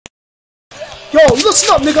Yo, listen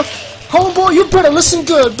up, nigga. Homeboy, you better listen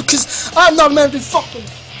good, because I'm not a man to be fucked with.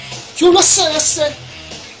 You listen, I said.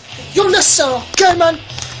 You listen, okay, man?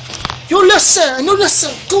 You listen,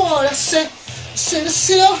 Go on, I said. See this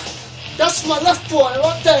here? That's my left boy,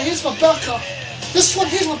 right there. Here's my backup. This one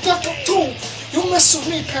here's my backup too. You mess with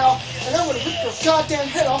me, pal, and I'm gonna rip your goddamn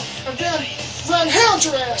head off and roundhound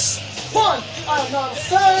your ass. 1, I'm not a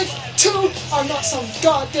fag. 2, I'm not some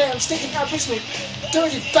goddamn stinking aboriginal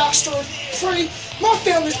dirty bastard. 3, my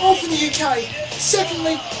family's all from the UK.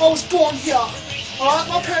 Secondly, I was born here. Alright,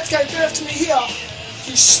 my parents gave birth to me here.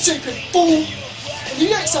 You stupid fool. And you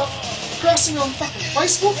next up, grassing on fucking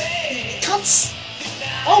Facebook, you cunts.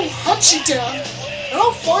 I'll hunt you down, and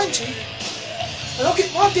I'll find you, and I'll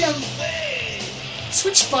get my damn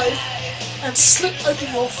switchblade and slit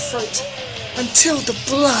open your throat until the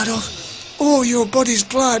blood of all your body's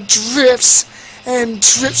blood drips and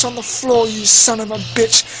drips on the floor, you son of a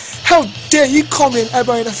bitch. How dare you call me an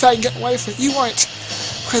abo and a fag and get away from it? You won't,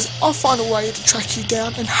 because I'll find a way to track you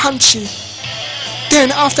down and hunt you.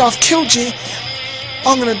 Then after I've killed you,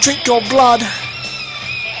 I'm gonna drink your blood,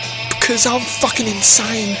 because I'm fucking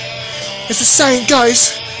insane. As the saying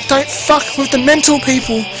goes, don't fuck with the mental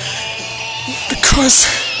people, because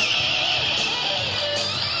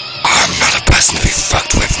I'm not a person to be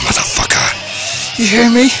fucked with, motherfucker. You hear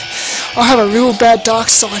me? I have a real bad dark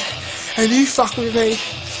side, and you fuck with me,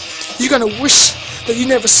 you're gonna wish that you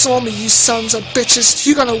never saw me, you sons of bitches.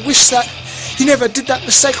 You're gonna wish that you never did that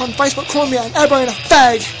mistake on Facebook calling me an abo and a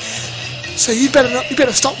fag. So you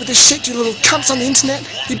better stop with this shit, you little cunts on the internet,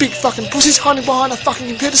 you big fucking pussies hiding behind a fucking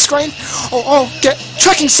computer screen, or I'll get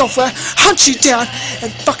tracking software, hunt you down,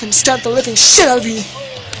 and fucking stab the living shit out of you.